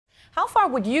How far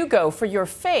would you go for your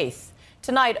faith?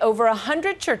 Tonight, over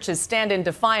 100 churches stand in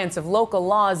defiance of local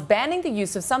laws banning the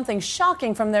use of something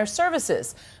shocking from their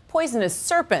services: poisonous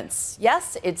serpents.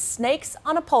 Yes, it's snakes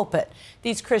on a pulpit.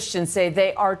 These Christians say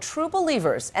they are true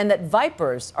believers and that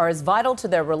vipers are as vital to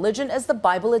their religion as the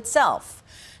Bible itself.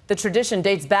 The tradition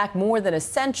dates back more than a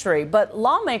century, but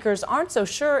lawmakers aren't so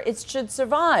sure it should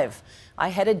survive. I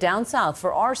headed down south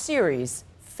for our series,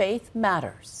 Faith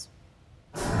Matters.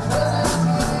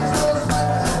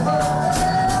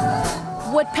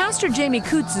 What Pastor Jamie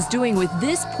Coots is doing with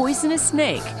this poisonous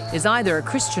snake is either a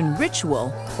Christian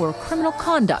ritual or criminal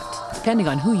conduct, depending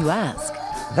on who you ask.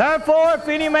 Therefore, if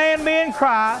any man be in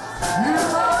Christ,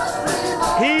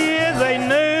 he is a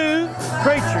new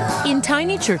creature. In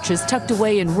tiny churches tucked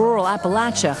away in rural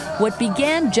Appalachia, what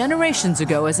began generations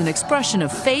ago as an expression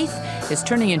of faith is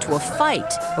turning into a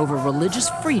fight over religious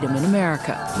freedom in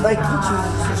America. Thank you,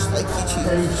 Jesus. Thank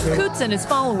you, Jesus. Coots and his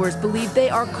followers believe they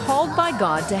are called by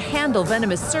God to handle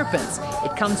venomous serpents.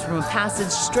 It comes from a passage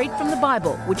straight from the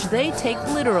Bible, which they take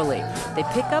literally. They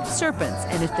pick up serpents,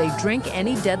 and if they drink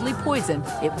any deadly poison,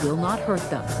 it will not hurt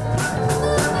them.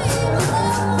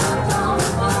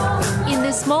 In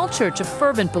this small church of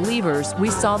fervent believers, we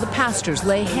saw the pastors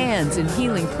lay hands in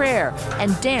healing prayer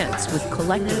and dance with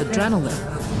collective adrenaline.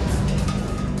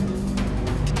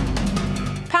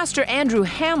 Pastor Andrew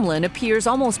Hamlin appears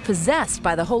almost possessed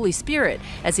by the Holy Spirit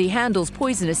as he handles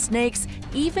poisonous snakes.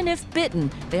 Even if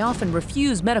bitten, they often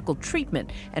refuse medical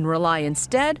treatment and rely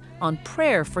instead on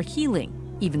prayer for healing,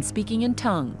 even speaking in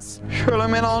tongues. Where's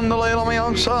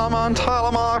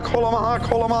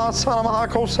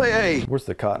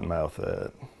the cottonmouth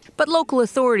at? But local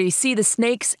authorities see the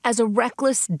snakes as a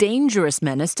reckless, dangerous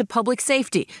menace to public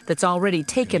safety that's already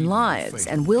taken lives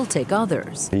and will take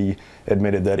others. He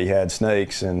admitted that he had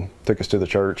snakes and took us to the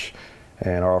church,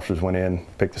 and our officers went in,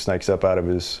 picked the snakes up out of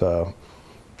his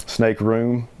snake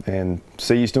room and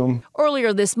seized them.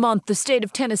 Earlier this month, the state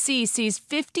of Tennessee seized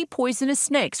 50 poisonous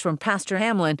snakes from Pastor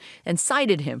Hamlin and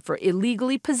cited him for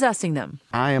illegally possessing them.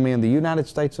 I am in the United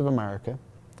States of America,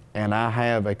 and I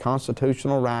have a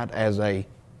constitutional right as a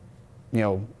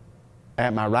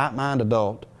at my right mind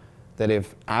adult, that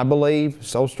if I believe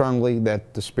so strongly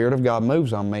that the Spirit of God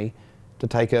moves on me to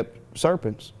take up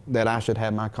serpents, that I should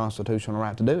have my constitutional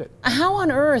right to do it. How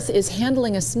on earth is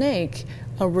handling a snake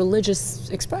a religious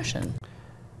expression?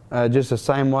 Just the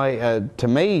same way, to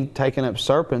me, taking up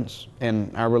serpents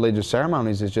in our religious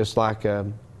ceremonies is just like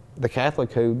the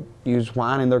Catholic who use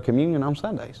wine in their communion on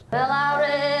Sundays.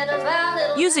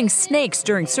 Using snakes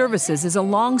during services is a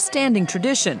long-standing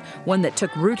tradition, one that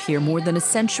took root here more than a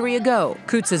century ago.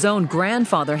 Coots' own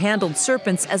grandfather handled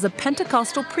serpents as a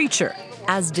Pentecostal preacher,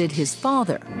 as did his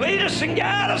father. Lead us and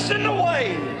guide us in the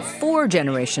way. 4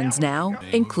 generations now,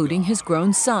 including his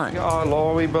grown son. Oh,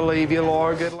 Lord, we believe you,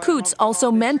 Lord. Coots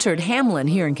also mentored Hamlin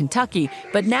here in Kentucky,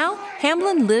 but now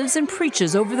Hamlin lives and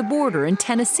preaches over the border in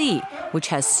Tennessee, which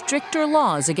has stricter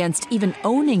laws against even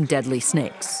owning deadly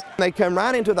snakes. They come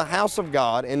right into the house of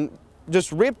God and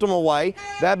just ripped them away.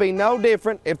 That'd be no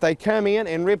different if they come in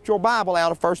and ripped your Bible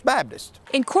out of First Baptist.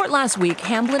 In court last week,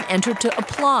 Hamlin entered to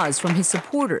applause from his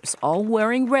supporters, all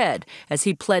wearing red, as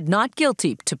he pled not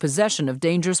guilty to possession of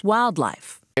dangerous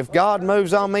wildlife. If God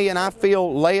moves on me and I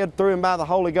feel led through Him by the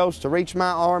Holy Ghost to reach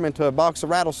my arm into a box of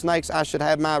rattlesnakes, I should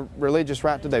have my religious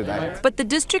right to do that. But the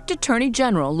District Attorney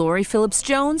General, Lori Phillips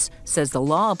Jones, says the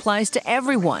law applies to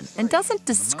everyone and doesn't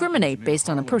discriminate based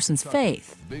on a person's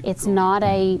faith. It's not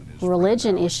a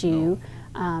religion issue.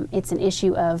 It's an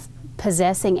issue of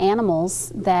possessing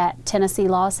animals that Tennessee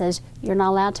law says you're not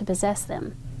allowed to possess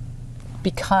them.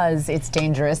 Because it's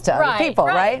dangerous to other people,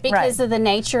 right? Because of the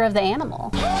nature of the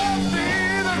animal.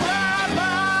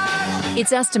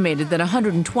 It's estimated that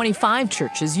 125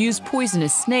 churches use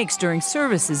poisonous snakes during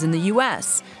services in the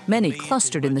U.S., many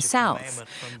clustered in the South.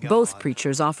 Both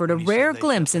preachers offered a rare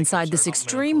glimpse inside this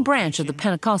extreme branch of the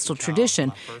Pentecostal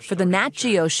tradition for the Nat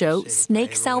Geo show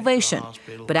Snake Salvation.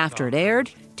 But after it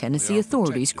aired, Tennessee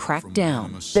authorities cracked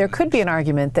down. There could be an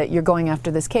argument that you're going after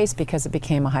this case because it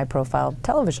became a high-profile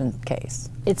television case.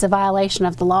 It's a violation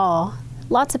of the law.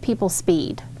 Lots of people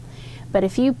speed. But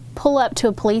if you pull up to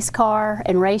a police car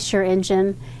and race your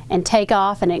engine and take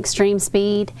off at extreme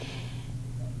speed,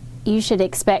 you should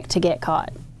expect to get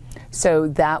caught. So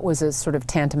that was a sort of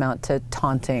tantamount to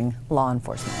taunting law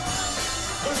enforcement.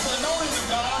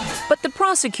 But the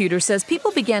prosecutor says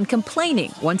people began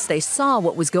complaining once they saw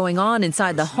what was going on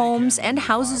inside the homes and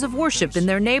houses of worship in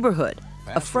their neighborhood,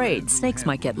 afraid snakes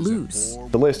might get loose.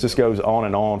 The list just goes on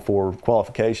and on for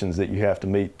qualifications that you have to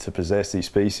meet to possess these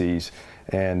species.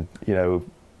 And,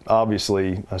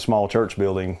 obviously a small church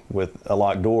building with a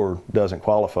locked door doesn't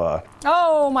qualify.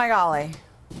 Oh my golly.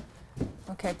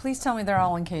 Okay, please tell me they're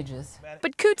all in cages.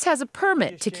 But Coots has a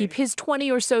permit to keep his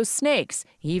 20 or so snakes.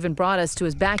 He even brought us to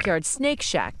his backyard snake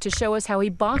shack to show us how he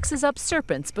boxes up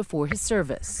serpents before his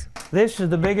service. This is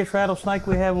the biggest rattlesnake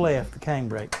we have left, the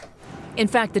canebrake. In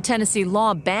fact, the Tennessee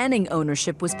law banning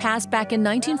ownership was passed back in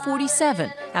 1947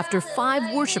 after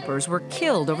 5 worshipers were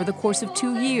killed over the course of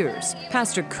 2 years.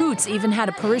 Pastor Coots even had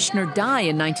a parishioner die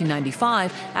in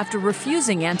 1995 after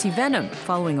refusing anti-venom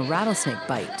following a rattlesnake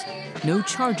bite. No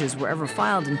charges were ever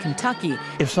filed in Kentucky.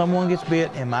 If someone gets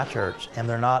bit in my church and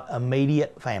they're not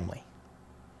immediate family,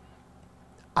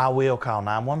 I will call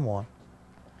 911,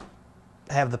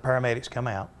 have the paramedics come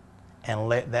out, and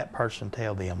let that person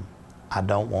tell them, I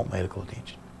don't want medical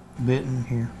attention. Bitten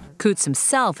here. Coots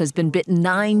himself has been bitten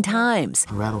 9 times.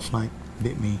 A rattlesnake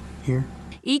bit me here.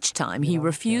 Each time he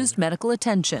refused medical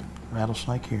attention.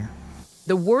 Rattlesnake here.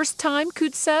 The worst time,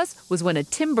 Coots says, was when a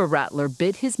timber rattler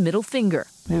bit his middle finger.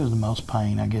 It was the most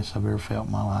pain I guess I've ever felt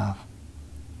in my life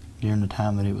during the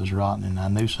time that it was rotting, and I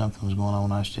knew something was going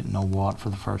on. I just didn't know what for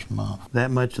the first month.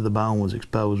 That much of the bone was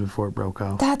exposed before it broke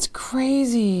off. That's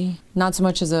crazy. Not so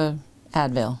much as a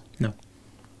Advil. No.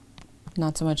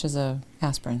 Not so much as a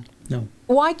aspirin. No.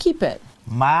 Why keep it?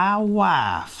 My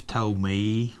wife told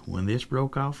me when this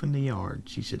broke off in the yard,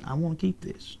 she said, I want to keep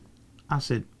this. I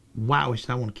said, why? She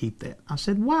said, I want to keep that. I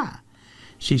said, why?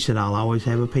 She said, I'll always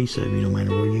have a piece of you no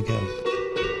matter where you go.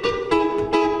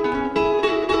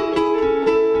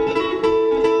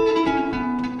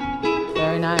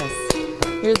 Very nice.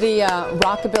 You're the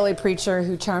rockabilly preacher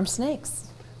who charms snakes.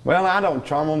 Well, I don't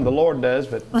charm them, the Lord does,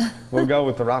 but we'll go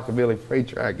with the rockabilly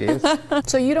preacher, I guess.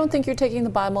 So you don't think you're taking the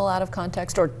Bible out of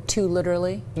context or too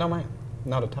literally? No, ma'am,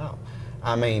 not at all.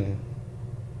 I mean,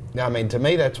 to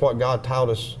me, that's what God taught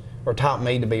us, or taught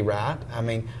me to be right. I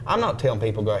mean, I'm not telling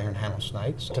people go out here and handle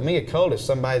snakes. To me, a cult is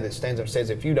somebody that stands up and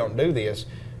says, if you don't do this,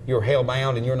 you're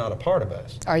hell-bound and you're not a part of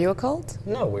us. Are you a cult?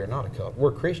 No, we're not a cult.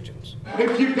 We're Christians.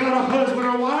 If you've got a husband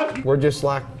or wife, We're just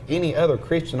like any other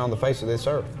Christian on the face of this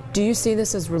earth. Do you see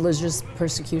this as religious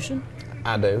persecution?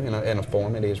 I do. In a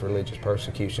form, it is religious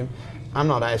persecution. I'm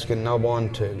not asking no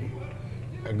one to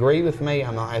agree with me.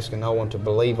 I'm not asking no one to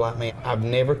believe like me. I've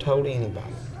never told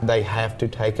anybody they have to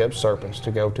take up serpents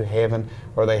to go to heaven,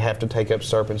 or they have to take up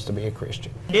serpents to be a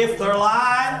Christian. If they're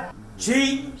lying,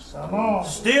 cheating,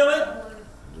 stealing,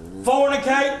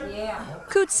 fornicate,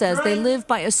 Coots says they live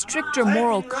by a stricter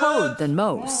moral code than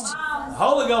most.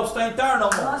 Holy Ghost ain't there no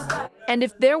more. And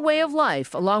if their way of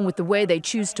life, along with the way they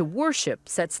choose to worship,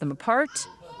 sets them apart,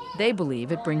 they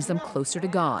believe it brings them closer to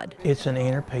God. It's an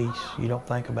inner peace. You don't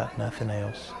think about nothing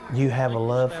else. You have a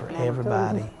love for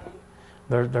everybody.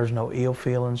 There's no ill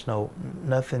feelings,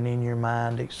 nothing in your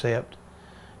mind except,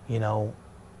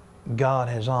 God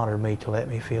has honored me to let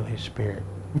me feel His Spirit.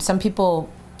 Some people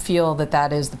feel that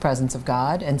that is the presence of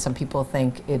God, and some people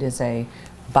think it is a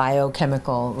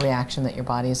biochemical reaction that your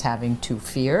body is having to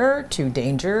fear, to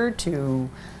danger, to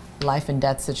life and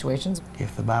death situations.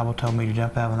 If the Bible told me to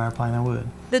jump out of an airplane, I would.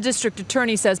 The district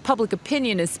attorney says public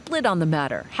opinion is split on the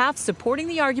matter, half supporting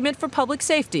the argument for public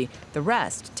safety, the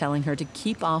rest telling her to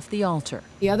keep off the altar.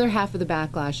 The other half of the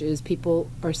backlash is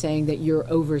people are saying that you're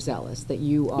overzealous, that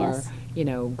you are,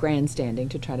 grandstanding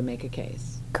to try to make a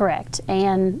case. Correct.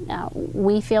 And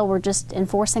we feel we're just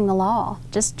enforcing the law,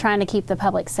 just trying to keep the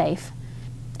public safe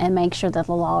and make sure that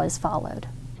the law is followed.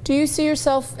 Do you see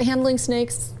yourself handling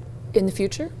snakes in the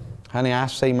future? Honey, I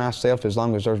see myself, as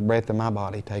long as there's breath in my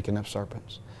body, taking up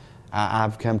serpents.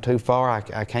 I've come too far.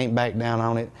 I can't back down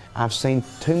on it. I've seen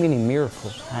too many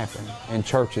miracles happen in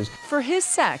churches. For his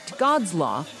sect, God's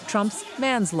law trumps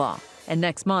man's law. And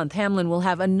next month, Hamlin will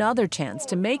have another chance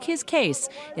to make his case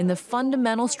in the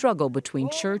fundamental struggle between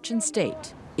church and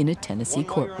state in a Tennessee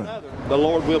courtroom. The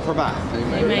Lord will provide.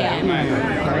 Amen.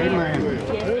 Amen.